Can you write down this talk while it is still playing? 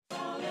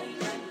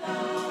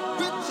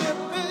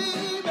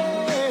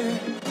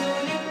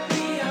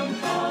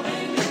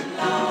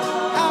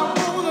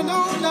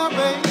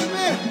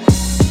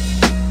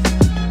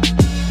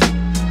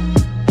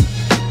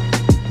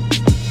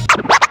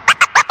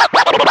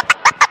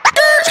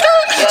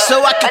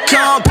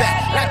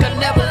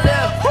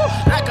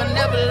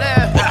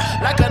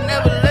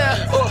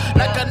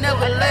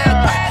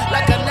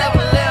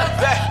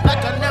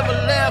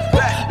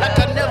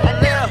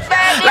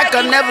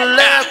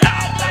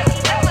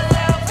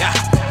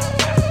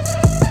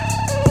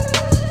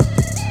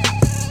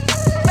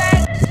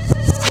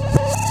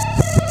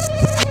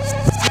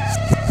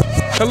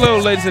Hello,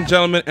 ladies and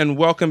gentlemen, and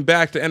welcome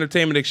back to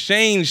Entertainment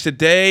Exchange.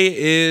 Today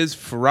is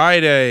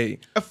Friday.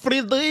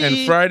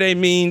 And Friday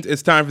means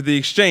it's time for The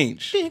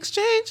Exchange. The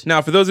Exchange.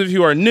 Now, for those of you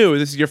who are new,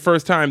 this is your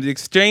first time, The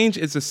Exchange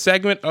is a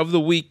segment of the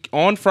week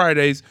on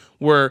Fridays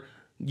where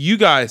you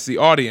guys, the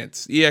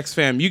audience, EX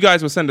fam, you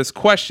guys will send us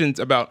questions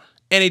about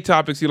any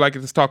topics you'd like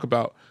us to talk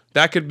about.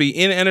 That could be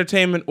in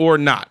entertainment or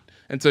not.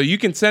 And so you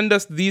can send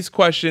us these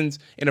questions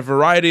in a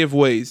variety of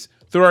ways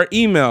through our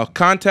email,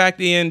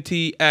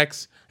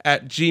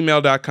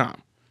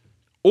 contactentx@gmail.com,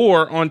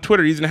 or on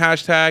Twitter using the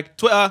hashtag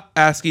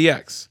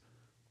AskEX,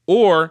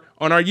 or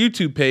on our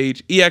YouTube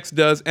page, EX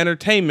Does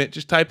Entertainment.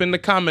 Just type in the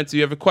comments if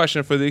you have a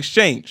question for The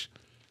Exchange.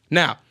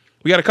 Now,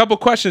 we got a couple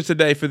questions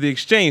today for The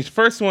Exchange.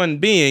 First one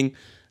being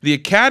the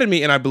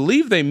Academy, and I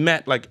believe they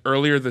met like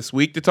earlier this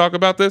week to talk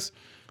about this.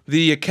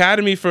 The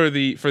Academy for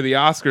the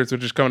Oscars,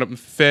 which is coming up in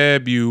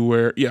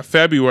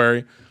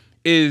February,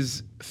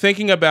 is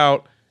thinking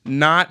about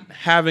not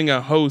having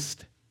a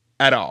host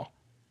at all.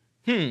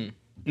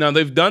 Now,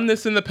 they've done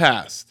this in the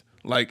past,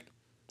 like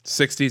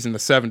 60s and the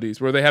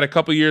 70s, where they had a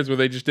couple years where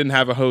they just didn't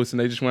have a host and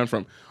they just went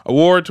from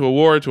award to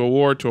award to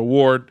award to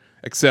award,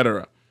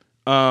 etc.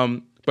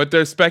 But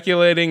they're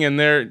speculating and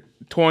they're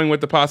toying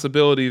with the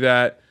possibility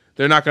that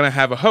they're not going to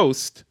have a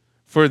host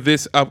for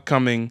this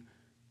upcoming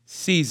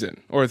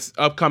season or this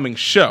upcoming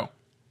show.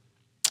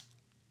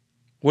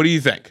 What do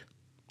you think?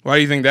 Why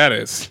do you think that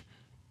is?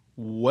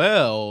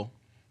 Well,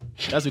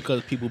 that's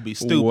because people be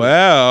stupid.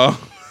 Well,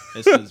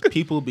 it's because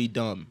people be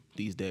dumb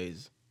these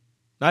days.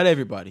 Not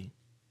everybody,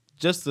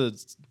 just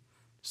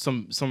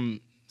some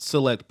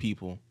select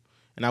people,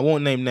 and I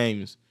won't name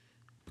names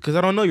because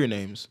I don't know your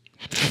names.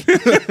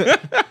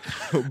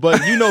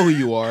 But you know who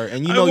you are,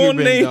 and you know you're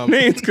being dumb. I won't name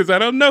names because I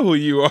don't know who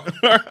you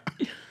are.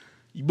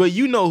 But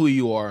you know who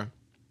you are,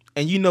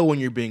 and you know when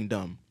you're being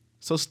dumb.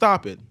 So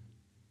stop it.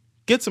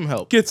 Get some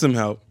help. Get some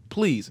help,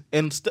 please.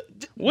 And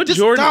what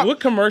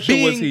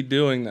commercial was he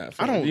doing that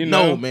for? I don't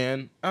know,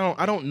 man.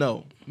 I don't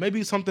know.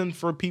 Maybe something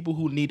for people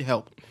who need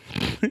help.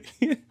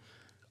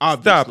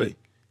 Obviously. Stop it.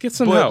 Get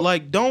some help.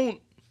 Like, don't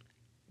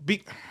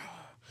be,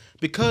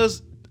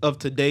 because of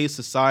today's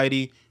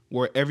society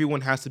where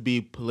everyone has to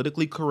be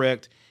politically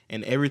correct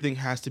and everything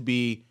has to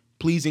be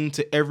pleasing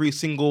to every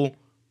single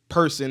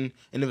person.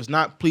 And if it's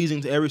not pleasing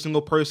to every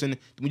single person,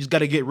 then we just got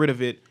to get rid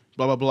of it.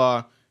 Blah, blah,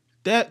 blah.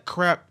 That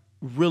crap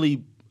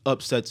really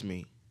upsets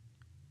me.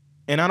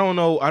 And I don't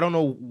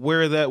know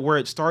where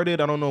it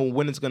started. I don't know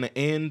when it's going to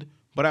end,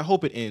 but I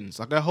hope it ends.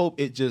 Like, I hope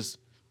it's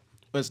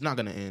not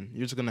going to end.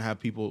 You're just going to have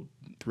people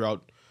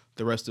throughout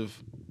the rest of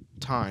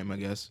time, I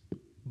guess.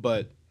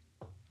 But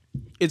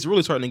it's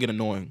really starting to get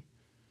annoying.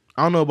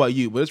 I don't know about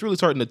you, but it's really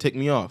starting to tick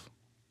me off.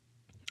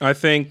 I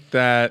think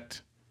that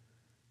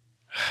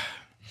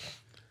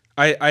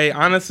I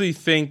honestly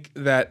think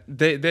that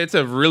it's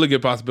a really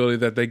good possibility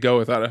that they go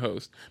without a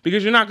host,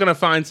 because you're not going to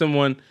find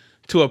someone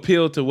to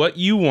appeal to what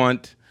you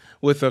want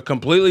with a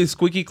completely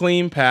squeaky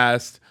clean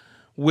past,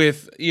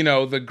 with,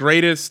 the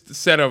greatest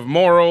set of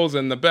morals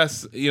and the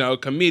best,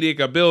 comedic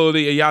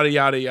ability, yada,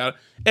 yada, yada.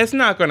 It's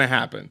not going to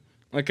happen,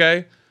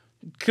 okay?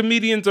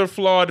 Comedians are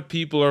flawed.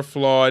 People are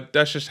flawed.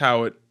 That's just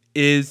how it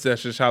is.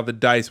 That's just how the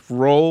dice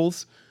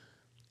rolls.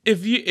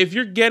 If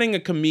you're getting a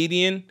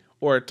comedian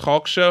or a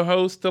talk show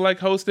host to like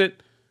host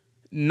it,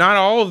 not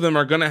all of them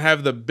are going to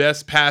have the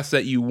best pass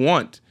that you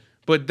want.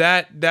 But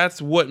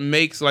that's what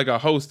makes like a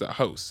host.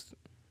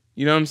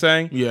 You know what I'm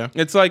saying? Yeah.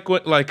 It's like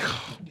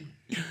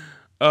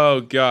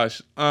oh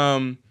gosh.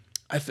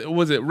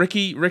 Was it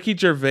Ricky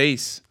Gervais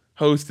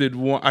hosted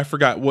one, I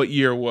forgot what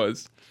year it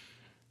was.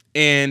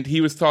 And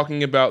he was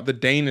talking about the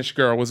Danish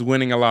Girl was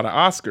winning a lot of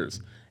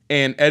Oscars.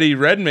 And Eddie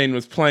Redmayne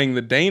was playing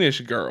the Danish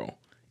Girl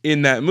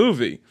in that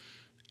movie.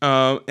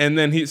 And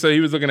then he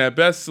was looking at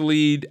best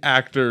lead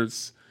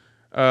actors,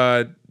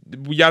 yada,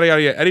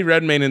 yada, yada. Eddie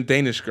Redmayne and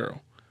Danish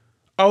Girl.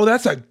 Oh,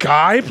 that's a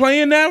guy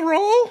playing that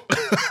role?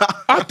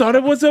 I thought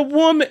it was a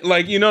woman.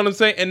 Like, you know what I'm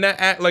saying? And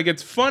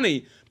it's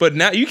funny, but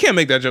now you can't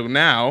make that joke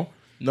now.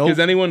 No. Because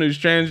anyone who's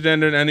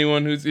transgender and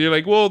anyone you're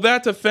like, well,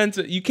 that's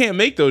offensive. You can't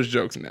make those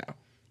jokes now.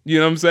 You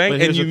know what I'm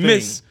saying? And you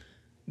miss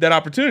that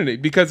opportunity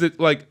because it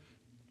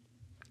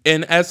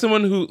and as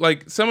someone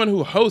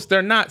who hosts,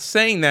 they're not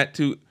saying that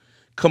to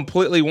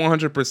completely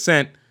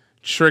 100%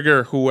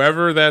 trigger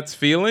whoever that's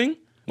feeling,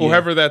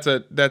 whoever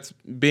that's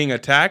being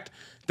attacked.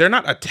 They're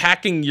not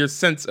attacking your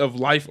sense of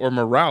life or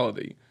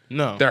morality.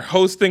 No. They're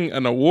hosting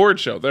an award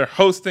show. They're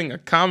hosting a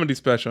comedy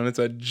special, and it's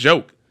a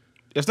joke.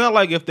 It's not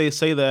like if they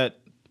say that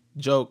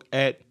joke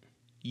at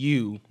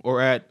you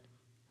or at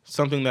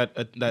something that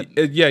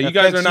you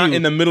guys are not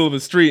in the middle of the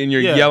street and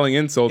you're yelling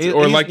insults,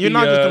 or like you're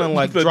not just gonna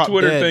like the drop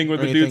Twitter dead thing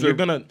with or the anything.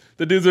 dudes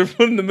the dudes are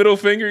putting the middle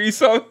finger. You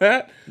saw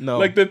that? No.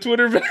 Like the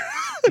Twitter.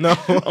 No.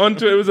 On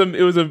Twitter,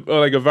 it was a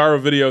like a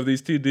viral video of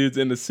these two dudes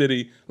in the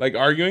city like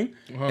arguing,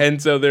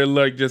 and so they're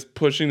like just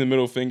pushing the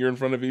middle finger in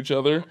front of each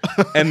other,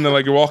 and they're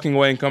like walking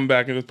away and come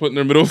back and just putting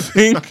their middle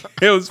finger.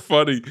 It was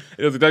funny.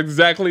 It was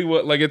exactly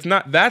what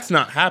that's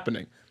not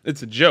happening.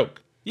 It's a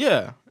joke.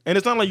 Yeah. And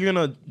it's not like you're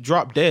going to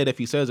drop dead if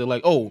he says it.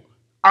 Like, oh,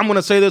 I'm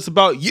gonna say this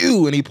about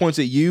you, and he points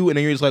at you, and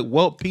then you're just like,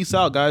 well, peace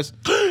out, guys.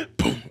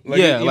 Like,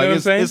 yeah, you know like what I'm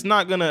saying? it's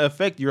not gonna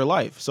affect your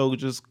life. So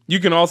just You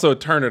can also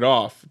turn it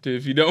off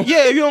if you don't.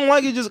 if you don't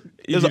like it, just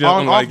there's you an don't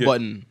on like off it.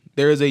 button.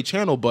 There is a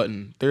channel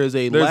button. There is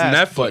a There's last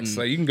Netflix. button.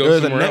 Like, you can go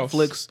There's somewhere a else.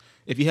 Netflix.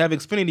 If you have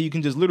Xfinity, you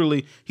can just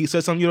literally he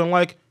says something you don't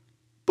like,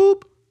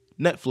 boop,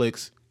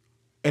 Netflix,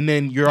 and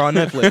then you're on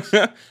Netflix.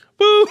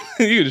 Boo!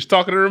 You can just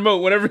talk to the remote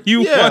whenever you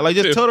want. Yeah, like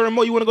just to. tell the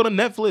remote you want to go to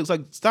Netflix.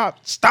 Like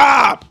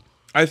stop,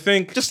 I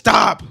think just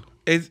stop.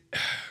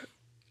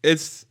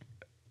 it's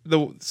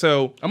the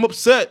so I'm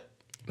upset.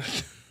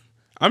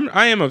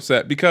 I am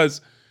upset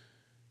because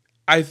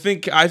I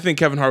think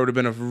Kevin Hart would have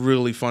been a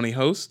really funny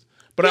host,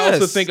 but I also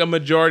Yes. think a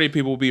majority of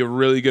people will be a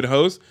really good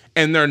host,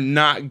 and they're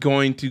not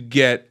going to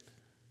get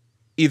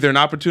either an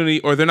opportunity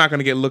or they're not going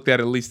to get looked at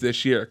least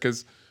this year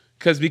because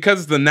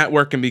it's the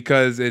network and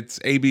because it's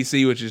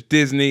ABC, which is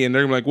Disney, and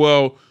they're like,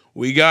 well,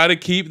 we got to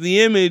keep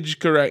the image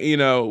correct. You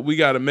know, we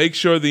got to make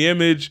sure the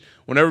image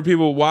whenever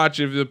people watch,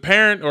 if the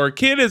parent or a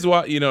kid is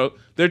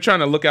they're trying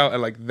to look out at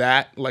like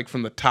that, like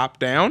from the top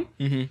down.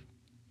 Mm-hmm.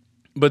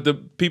 But the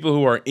people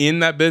who are in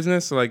that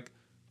business, like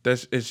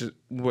it's just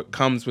what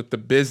comes with the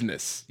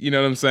business. You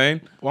know what I'm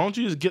saying? Why don't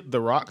you just get The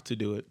Rock to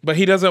do it, But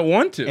he doesn't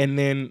want to. and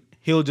then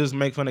he'll just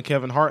make fun of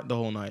Kevin Hart the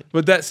whole night.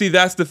 But that's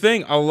the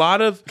thing. A lot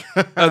of,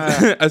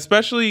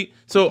 especially,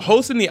 so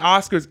hosting the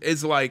Oscars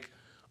is like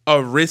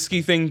a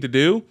risky thing to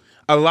do.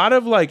 A lot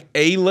of like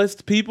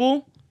A-list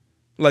people,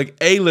 like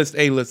A-list,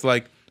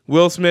 like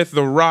Will Smith,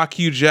 The Rock,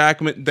 Hugh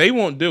Jackman, they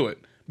won't do it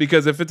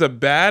because if it's a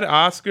bad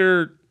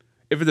Oscar,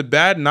 if it's a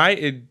bad night,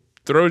 it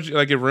throws you,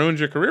 like it ruins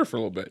your career for a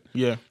little bit.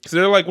 Yeah. So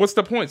they're like, what's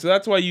the point? So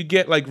that's why you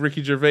get like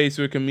Ricky Gervais,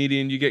 who a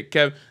comedian. You get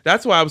Kevin.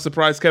 That's why I was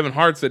surprised Kevin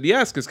Hart said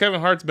yes, because Kevin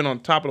Hart's been on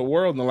top of the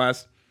world in the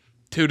last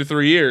 2 to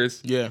 3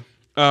 years. Yeah.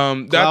 That's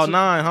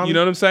Cloud9, homie. You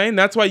know what I'm saying?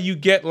 That's why you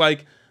get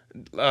like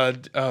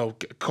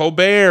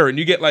Colbert, and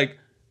you get like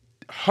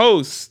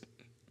hosts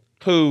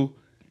who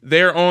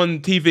they're on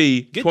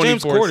TV Get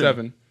James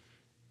 24/7.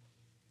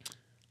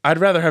 I'd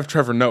rather have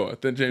Trevor Noah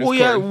than James Well,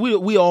 yeah,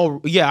 Corden. we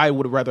all, I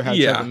would rather have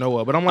Trevor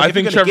Noah, but I'm like, I if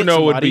you're think gonna Trevor get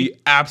Noah would somebody- be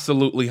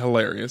absolutely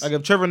hilarious, like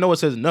if Trevor Noah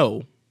says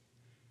no,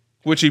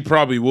 which he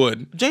probably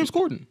would. James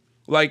Corden.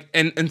 Like,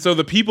 and so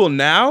the people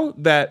now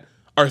that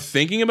are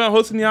thinking about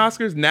hosting the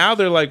Oscars, now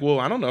they're like, well,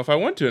 I don't know if I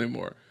want to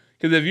anymore.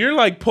 Because if you're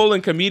like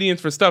pulling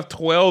comedians for stuff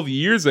 12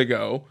 years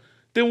ago,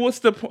 then what's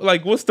the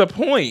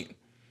point?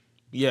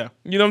 Yeah,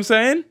 You know what I'm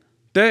saying?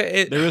 there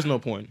is no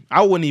point.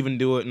 I wouldn't even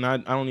do it, and I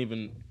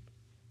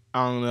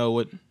don't know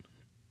what.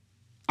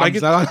 Like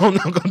I'm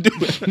not gonna do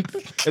it.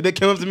 If they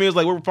came up to me, it's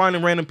like we're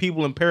finding random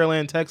people in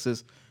Pearland,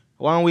 Texas.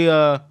 Why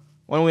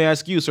don't we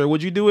ask you, sir?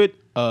 Would you do it?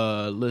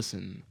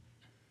 Listen,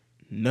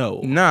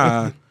 no.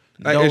 Nah.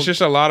 Like, Don't- it's just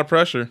a lot of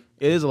pressure.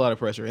 It is a lot of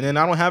pressure, and then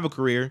I don't have a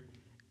career,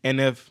 and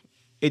if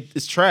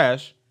it's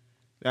trash,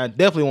 I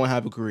definitely won't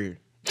have a career.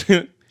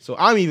 So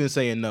I'm even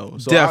saying no.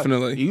 So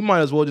Definitely. you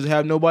might as well just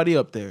have nobody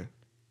up there.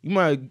 You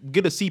might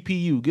get a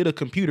CPU, get a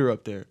computer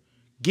up there.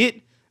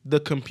 Get the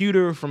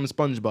computer from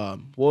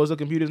SpongeBob. What was the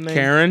computer's name?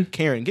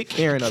 Karen. Get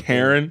Karen up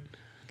Karen,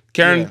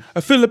 Yeah.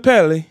 a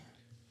Filippelli.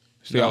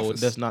 It's there. The No,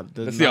 Office. that's not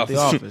That's the the office.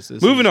 Office.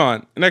 This Moving is-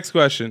 on. Next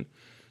question.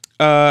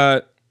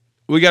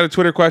 We got a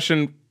Twitter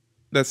question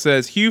that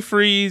says Hugh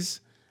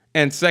Freeze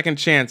and second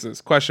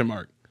chances ?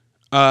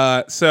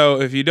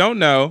 So if you don't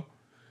know,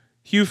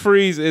 Hugh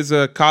Freeze is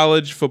a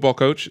college football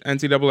coach,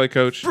 NCAA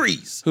coach,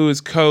 Freeze. who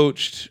has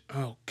coached.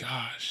 Oh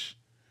gosh,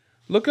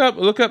 look up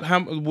how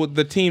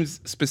the teams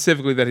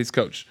specifically that he's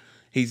coached.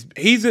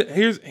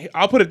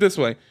 I'll put it this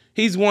way: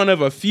 he's one of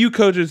a few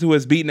coaches who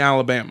has beaten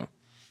Alabama.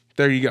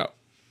 There you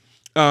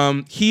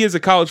go. He is a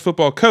college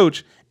football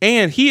coach,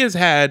 and he has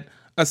had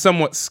a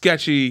somewhat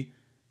sketchy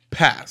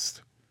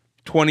past,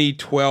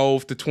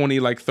 2012 to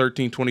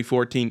 2013,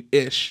 2014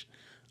 ish.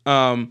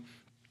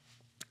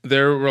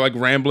 There were like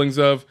ramblings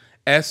of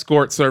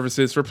escort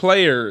services for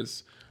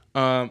players.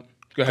 Go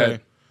ahead. Okay.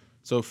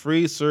 So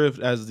Freeze served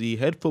as the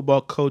head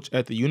football coach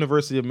at the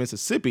University of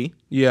Mississippi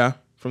Yeah.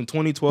 from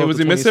 2012 It was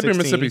to in Mississippi or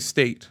 2016. Mississippi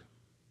State?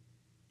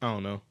 I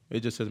don't know. It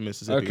just says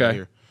Mississippi Okay. right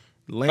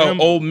here.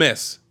 Ole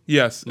Miss.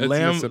 Yes. It's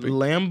Mississippi.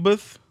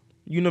 Lambeth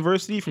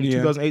University from Yeah.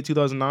 2008,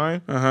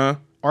 2009. Uh-huh.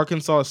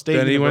 Arkansas State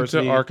Then he went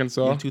University to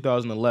Arkansas. in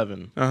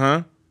 2011.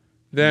 Uh-huh.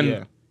 Then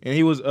Yeah. And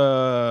he was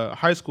a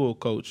high school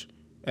coach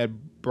at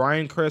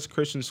Bryan Crest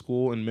Christian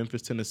School in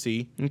Memphis,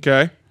 Tennessee.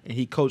 okay. And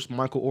he coached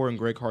Michael Orr and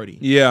Greg Hardy.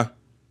 Yeah.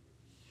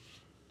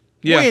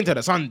 Yeah. Muy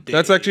interesante.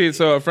 That's actually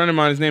so a friend of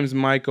mine, his name is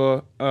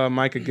Micah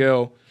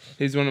Gill.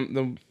 He's one of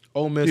the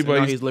Ole Miss, and people now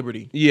used- he's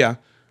Liberty. Yeah.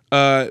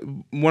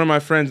 One of my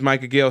friends,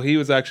 Micah Gill, he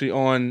was actually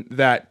on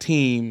that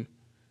team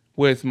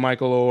with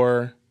Michael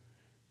Orr,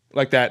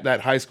 like that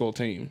high school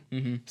team.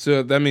 Mm-hmm.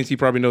 So that means he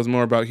probably knows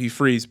more about Hugh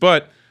Freeze.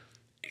 But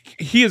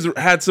he has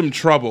had some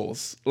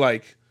troubles,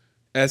 like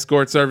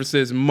escort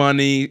services,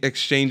 money,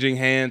 exchanging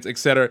hands,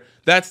 etc.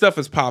 That stuff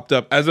has popped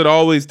up, as it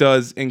always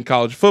does in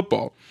college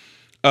football.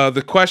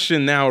 The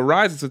question now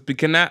arises: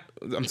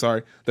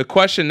 The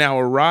question now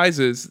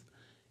arises: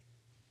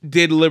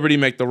 did Liberty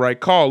make the right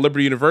call?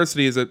 Liberty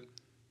University is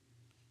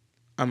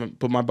I'm gonna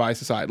put my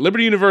bias aside.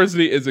 Liberty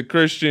University is a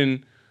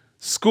Christian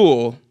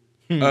school,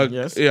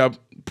 Yes.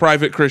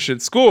 private Christian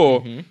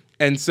school,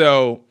 and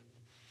so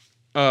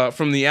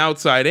from the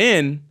outside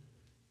in,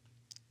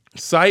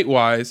 site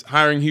wise,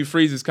 hiring Hugh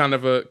Freeze is kind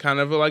of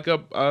a like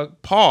a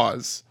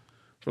pause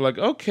for like,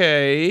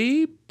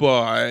 okay,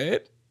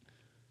 but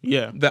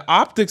Yeah. the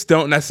optics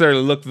don't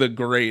necessarily look the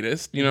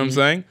greatest. You know what I'm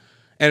saying?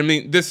 And I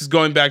mean, this is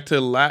going back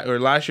to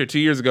last year, 2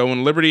 years ago,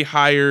 when Liberty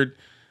hired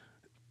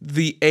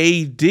the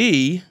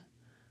AD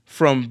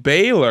from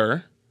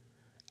Baylor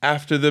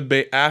after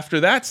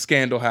that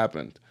scandal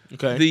happened.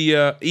 Okay.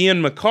 The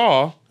Ian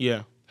McCaw,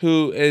 Yeah.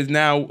 who is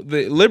now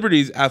the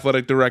Liberty's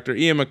athletic director,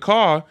 Ian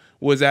McCaw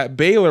was at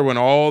Baylor when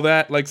all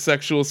that like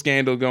sexual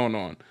scandal going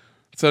on.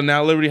 So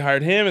now Liberty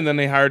hired him, and then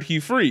they hired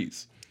Hugh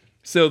Freeze.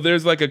 So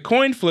there's like a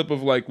coin flip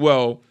of like,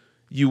 well,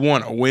 you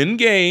want to win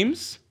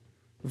games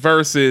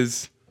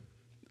versus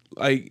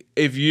like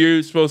if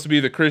you're supposed to be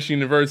the Christian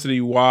university,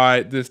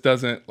 why this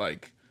doesn't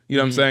like, you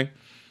know what I'm saying?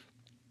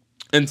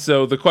 And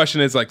so the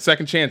question is like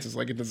second chances.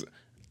 Like it does.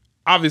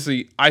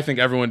 Obviously, I think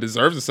everyone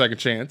deserves a second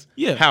chance.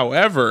 Yeah.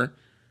 However,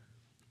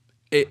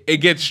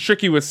 it gets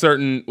tricky with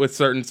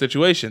certain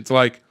situations,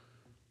 like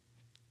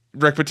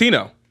Rick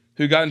Pitino,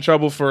 who got in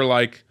trouble for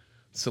like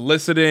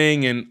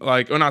soliciting and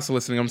like, or not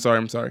soliciting. I'm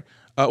sorry.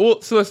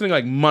 Soliciting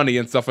like money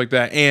and stuff like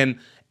that, and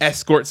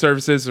escort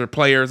services or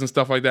players and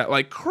stuff like that,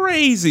 like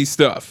crazy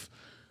stuff.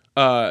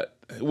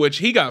 Which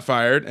he got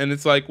fired, and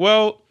it's like,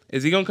 well,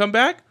 is he gonna come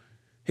back?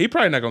 He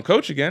probably not gonna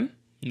coach again.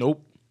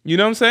 Nope. You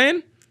know what I'm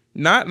saying?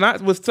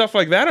 Not with stuff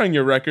like that on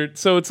your record.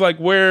 So it's like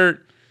where's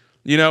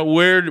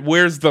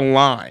the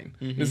line?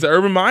 It's the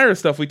Urban Meyer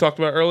stuff we talked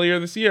about earlier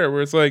this year,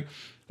 where it's like,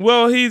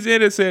 well, he's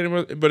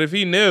innocent, but if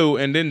he knew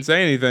and didn't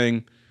say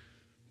anything,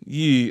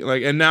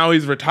 and now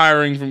he's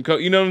retiring from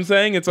coach. You know what I'm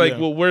saying? It's like,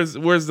 well, where's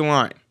the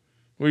line?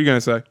 What are you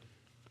gonna say?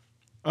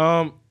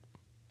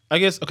 I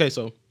guess okay.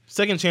 So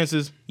second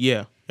chances,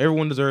 yeah,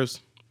 everyone deserves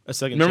a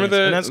second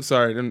chance.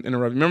 Sorry to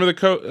interrupt. Remember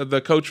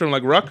the coach from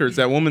like Rutgers,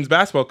 that women's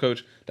basketball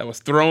coach that was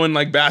throwing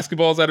like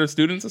basketballs at her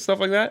students and stuff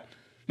like that?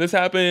 This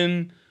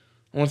happened,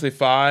 I want to say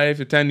 5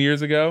 to 10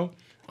 years ago.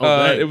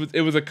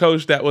 It was a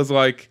coach that was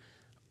like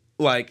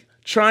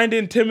trying to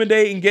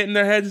intimidate and get in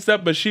their heads and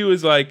stuff, but she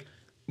was like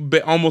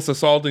almost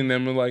assaulting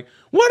them and like,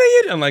 what are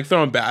you doing? And like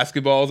throwing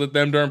basketballs at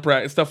them during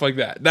practice, stuff like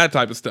that. That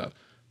type of stuff.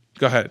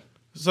 Go ahead.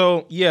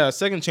 So yeah,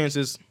 second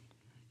chances.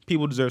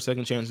 People deserve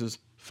second chances.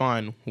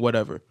 Fine,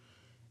 whatever.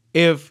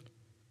 If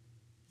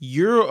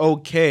you're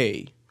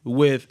okay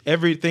with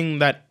everything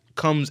that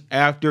comes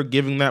after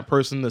giving that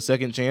person the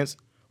second chance,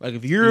 like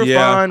if you're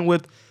fine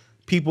with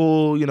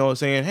people,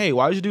 saying, hey,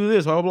 why did you do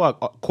this? Blah, blah,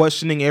 blah,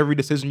 questioning every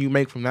decision you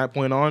make from that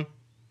point on,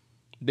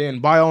 then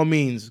by all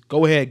means,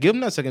 go ahead, give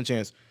them that second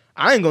chance.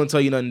 I ain't gonna tell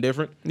you nothing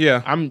different.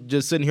 Yeah. I'm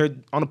just sitting here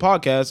on a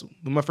podcast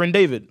with my friend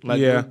David.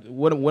 Like,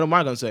 what am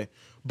I gonna say?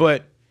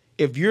 But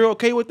if you're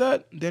okay with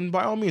that, then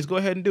by all means, go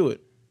ahead and do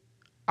it.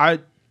 I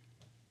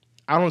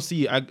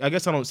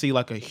guess I don't see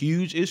like a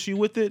huge issue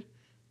with it.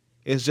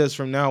 It's just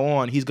from now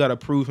on, he's got to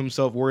prove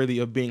himself worthy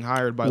of being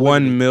hired by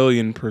Liberty.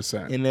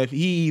 1,000,000%. And if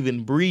he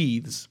even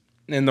breathes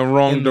in the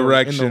wrong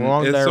direction,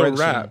 it's a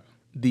wrap.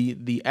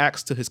 The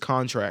axe to his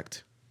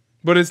contract.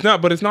 But it's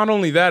not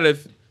only that.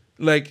 If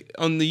like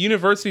on the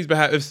university's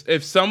behalf,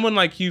 if someone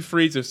like Hugh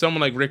Freeze or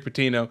someone like Rick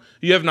Pitino,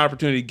 you have an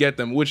opportunity to get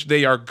them, which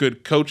they are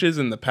good coaches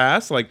in the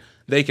past. Like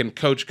they can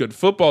coach good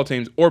football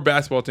teams or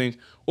basketball teams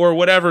or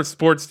whatever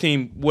sports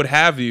team would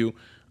have you.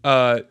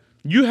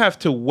 You have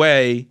to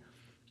weigh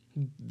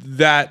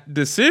that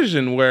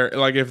decision where,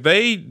 like, if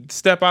they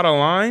step out of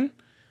line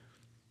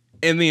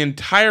and the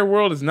entire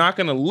world is not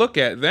going to look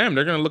at them,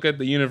 they're going to look at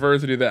the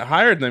university that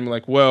hired them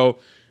like, well,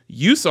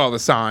 you saw the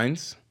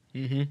signs,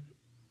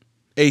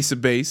 ace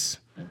of base.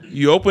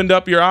 You opened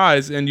up your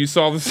eyes and you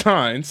saw the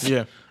signs.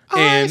 Yeah.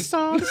 And I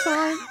saw the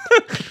sign.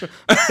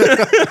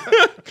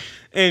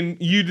 and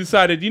you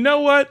decided, you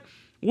know what?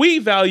 We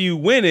value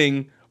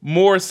winning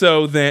more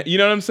so than, you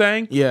know what I'm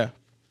saying? Yeah.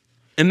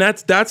 And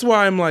that's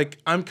why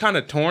I'm kind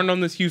of torn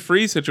on this Hugh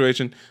Freeze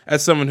situation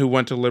as someone who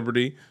went to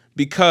Liberty,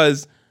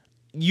 because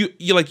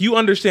you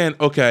understand,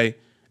 okay,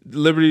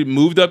 Liberty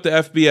moved up to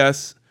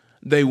FBS.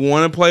 They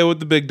want to play with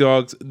the big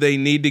dogs. They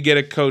need to get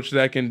a coach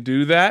that can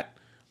do that.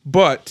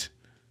 But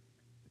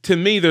to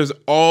me, there's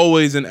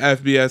always an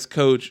FBS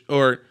coach,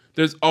 or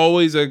there's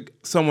always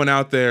someone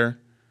out there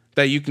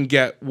that you can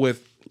get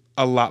with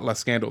a lot less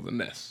scandal than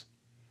this.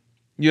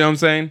 You know what I'm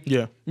saying?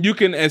 Yeah. You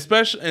can,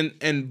 especially,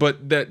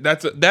 but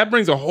that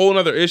brings a whole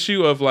other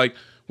issue of like,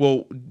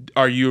 well,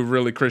 are you a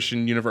really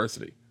Christian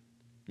university?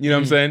 You know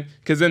what I'm saying?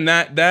 Because then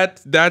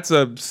that's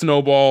a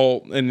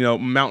snowball and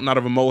mountain out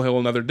of a molehill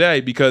another day,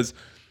 because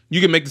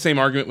you can make the same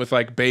argument with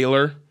like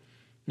Baylor.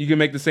 You can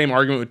make the same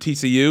argument with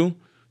TCU.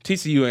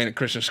 TCU ain't a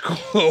Christian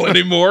school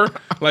anymore.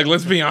 Like,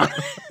 let's be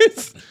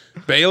honest.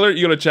 Baylor,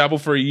 you go to chapel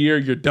for a year,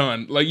 you're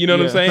done. Like, you know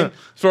what I'm saying?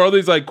 For all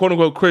these like quote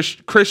unquote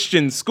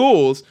Christian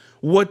schools,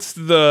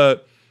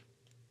 are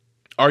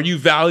you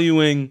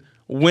valuing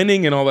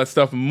winning and all that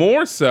stuff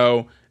more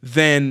so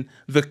than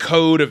the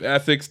code of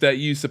ethics that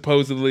you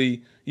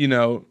supposedly,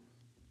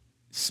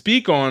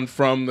 speak on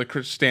from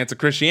the stance of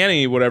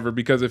Christianity, whatever.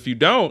 Because if you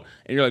don't,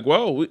 and you're like,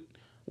 well,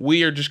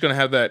 we are just going to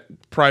have that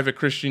private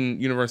Christian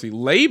university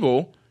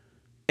label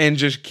and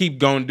just keep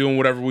going doing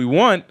whatever we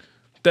want,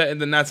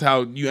 and then that's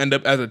how you end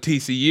up as a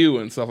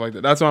TCU and stuff like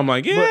that. That's why I'm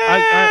like,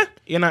 yeah.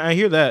 But I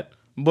hear that,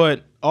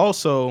 but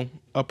also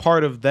a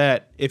part of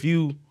that, if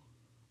you,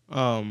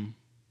 I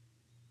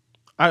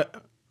don't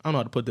know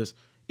how to put this.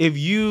 If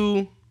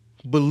you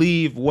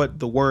believe what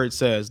the word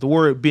says, the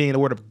word being the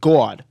word of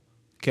God,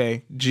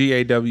 okay?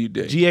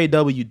 GAWD.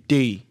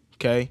 GAWD,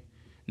 okay?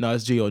 No,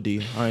 it's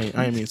GOD. I ain't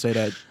mean to say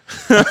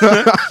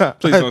that.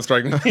 Please don't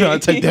strike me. I'll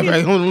take that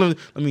back.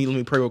 Let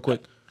me pray real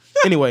quick.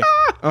 Anyway,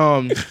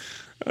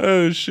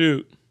 oh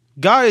shoot.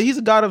 God, he's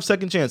a God of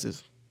second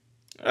chances.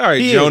 All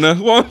right, Jonah.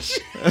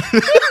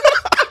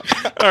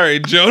 All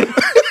right, Jonah.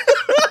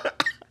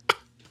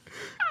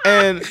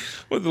 And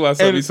when's the last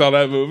time you saw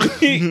that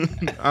movie?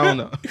 I don't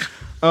know.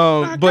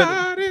 My but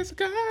God is a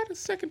God of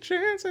second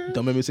chances.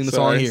 Don't make me sing the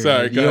song here.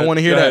 Sorry, you don't want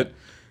to hear that.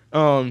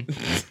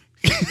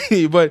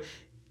 But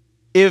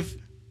if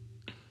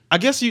I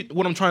guess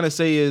what I'm trying to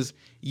say is,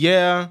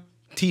 yeah,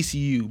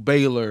 TCU,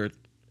 Baylor,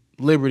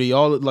 Liberty,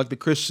 all like the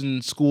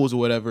Christian schools or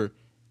whatever.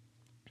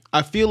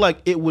 I feel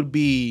like it would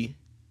be.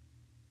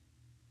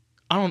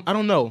 I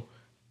don't know.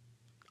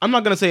 I'm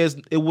not gonna say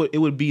it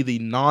would be the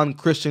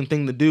non-Christian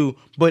thing to do,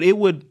 but it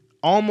would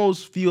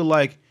almost feel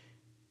like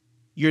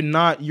you're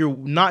not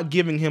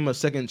giving him a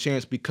second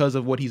chance because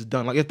of what he's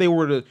done. Like if they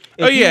were to,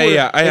 I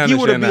understand he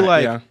were to be that,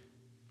 like, yeah.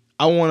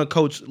 I want to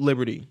coach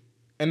Liberty,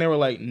 and they were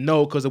like,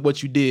 no, because of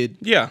what you did.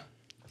 Yeah.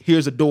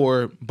 Here's a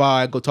door.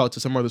 Bye. Go talk to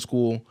some other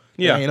school.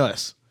 Yeah. It ain't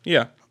us.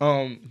 Yeah.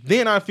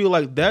 Then I feel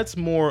like that's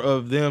more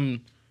of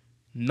them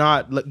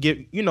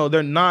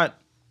they're not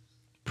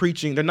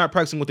preaching. They're not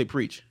practicing what they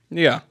preach.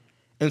 Yeah.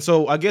 And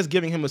so I guess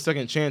giving him a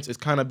second chance is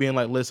kind of being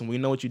like, listen, we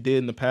know what you did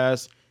in the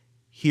past.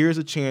 Here's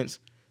a chance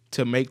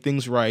to make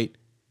things right.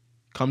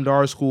 Come to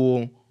our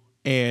school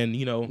and,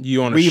 you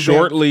on a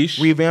short leash.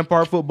 Revamp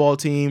our football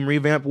team,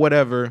 revamp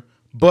whatever.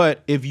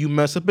 But if you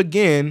mess up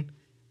again,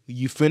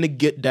 you finna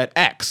get that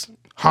axe.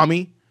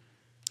 Homie.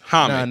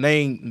 Nah, they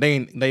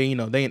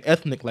ain't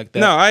ethnic like that.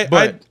 No,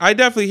 I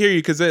definitely hear you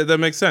because that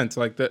makes sense.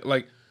 Like that,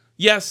 like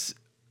yes,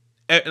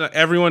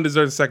 everyone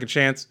deserves a second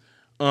chance.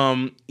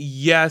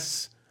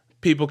 Yes,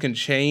 people can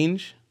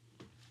change.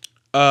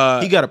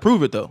 He got to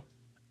prove it though.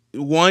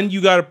 One,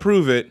 you got to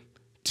prove it.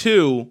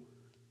 Two,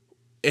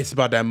 it's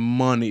about that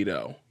money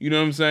though. You know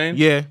what I'm saying?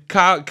 Yeah.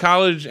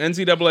 College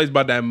NCAA is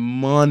about that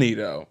money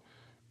though,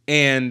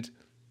 and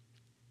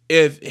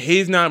if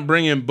he's not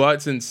bringing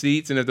butts and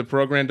seats, and if the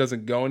program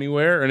doesn't go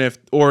anywhere, and if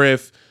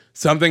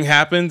something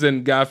happens,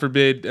 and God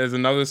forbid, there's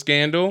another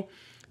scandal,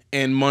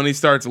 and money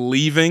starts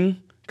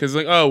leaving, because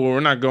like, oh well,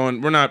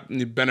 we're not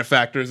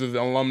benefactors of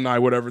the alumni,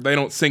 whatever. They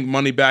don't sink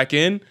money back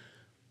in.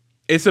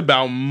 It's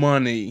about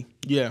money.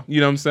 Yeah, you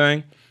know what I'm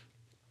saying.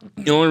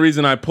 The only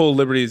reason I pull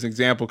Liberty as an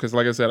example, because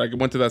like I said, I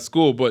went to that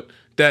school, but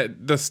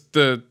that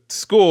the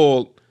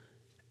school,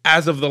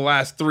 as of the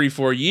last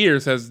 3-4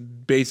 years, has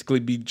basically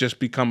just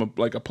become a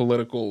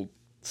political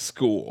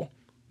school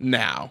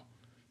now,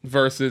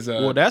 versus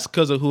well, that's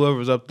because of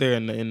whoever's up there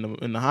in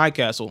the high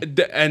castle.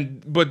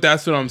 But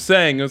that's what I'm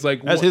saying. It's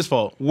like that's his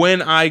fault.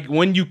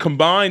 When you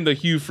combine the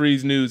Hugh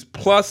Freeze news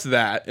plus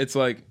that, it's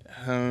like,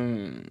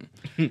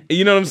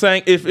 you know what I'm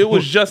saying? If it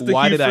was just the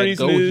Hugh Freeze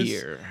news,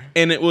 here?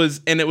 and it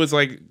was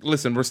like,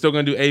 listen, we're still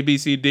gonna do A, B,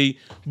 C, D,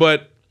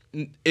 but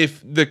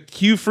if the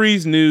Hugh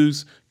Freeze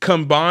news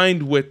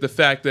combined with the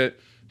fact that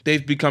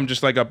they've become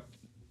just like a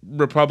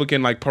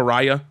Republican like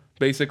pariah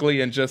basically,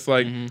 and just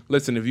like,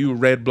 listen, if you a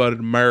red-blooded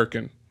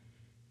American,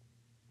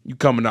 you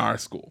coming to our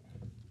school,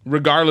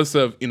 regardless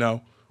of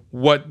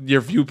what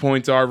your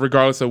viewpoints are,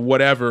 regardless of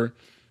whatever.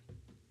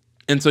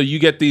 And so you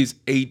get these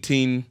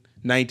 18,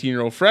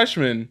 19-year-old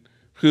freshmen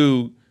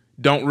who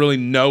don't really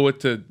know what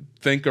to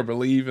think or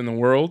believe in the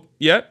world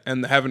yet,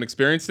 and haven't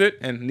experienced it,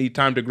 and need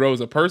time to grow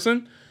as a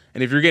person.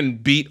 And if you're getting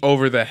beat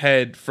over the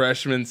head,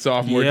 freshman,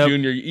 sophomore,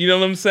 junior, you know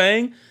what I'm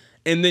saying?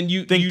 And then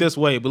you think this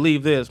way,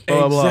 believe this,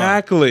 blah,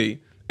 exactly.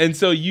 Blah. And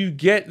so you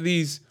get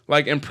these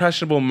like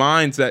impressionable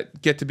minds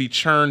that get to be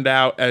churned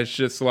out as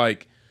just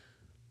like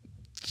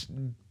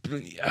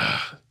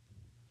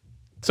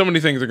so many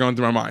things are going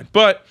through my mind.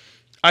 But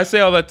I say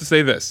all that to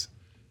say this: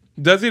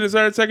 does he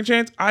deserve a second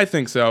chance? I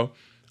think so.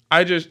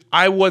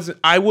 I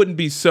wouldn't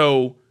be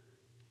so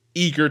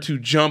eager to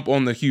jump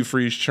on the Hugh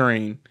Freeze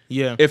train.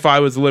 Yeah. If I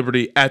was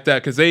Liberty at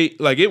that, because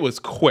it was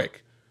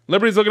quick.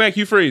 Liberty's looking at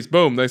Hugh Freeze.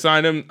 Boom. They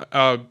signed him,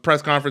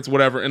 press conference,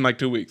 whatever, in like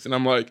 2 weeks. And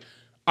I'm like,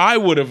 I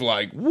would have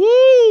like, woo.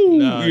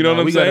 You know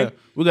what I'm saying?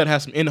 We got to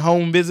have some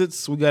in-home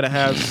visits. We got to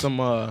have some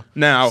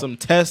some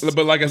tests.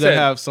 But like I said,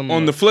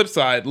 on the flip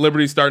side,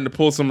 Liberty's starting to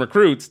pull some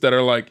recruits that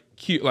are like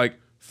cute, like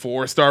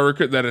 4-star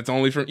recruit that it's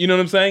only from, you know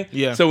what I'm saying?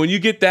 Yeah. So when you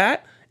get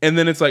that, and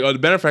then it's like, oh, the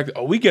benefactor,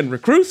 we getting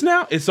recruits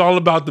now? It's all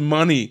about the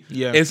money.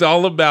 Yeah. It's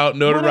all about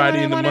notoriety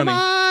and the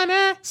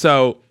money.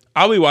 So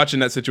I'll be watching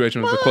that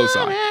situation with a close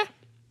eye.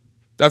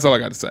 That's all I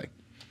got to say.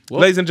 Well,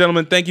 ladies and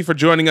gentlemen, thank you for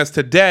joining us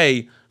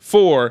today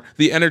for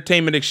the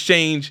Entertainment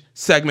Exchange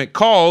segment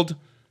called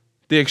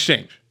The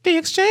Exchange. The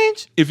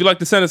Exchange. If you'd like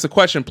to send us a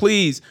question,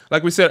 please,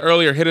 like we said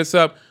earlier, hit us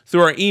up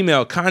through our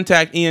email,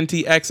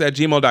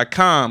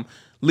 contactentx@gmail.com.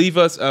 Leave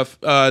us a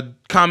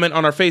comment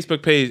on our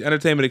Facebook page,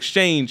 Entertainment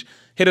Exchange.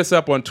 Hit us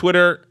up on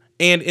Twitter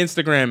and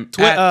Instagram,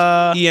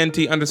 at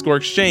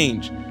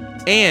 @ENT_exchange.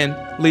 And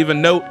leave a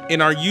note in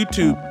our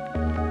YouTube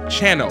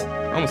channel.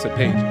 I almost said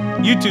page.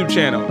 YouTube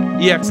channel,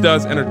 EX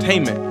Does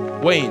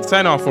Entertainment. Wayne,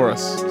 sign off for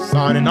us.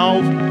 Signing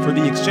off for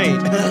The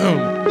Exchange.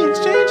 The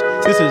Exchange.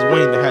 This is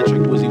Wayne the Hat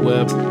Trick Wizzy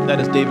Webb. That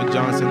is David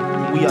Johnson.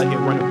 And we out here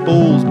running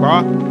bulls,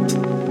 brah.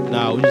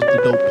 Nah, we just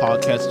the dope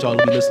podcast that y'all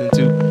will be listening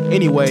to.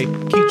 Anyway,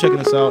 keep checking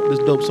us out. This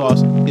dope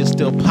sauce is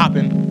still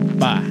popping.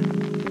 Bye.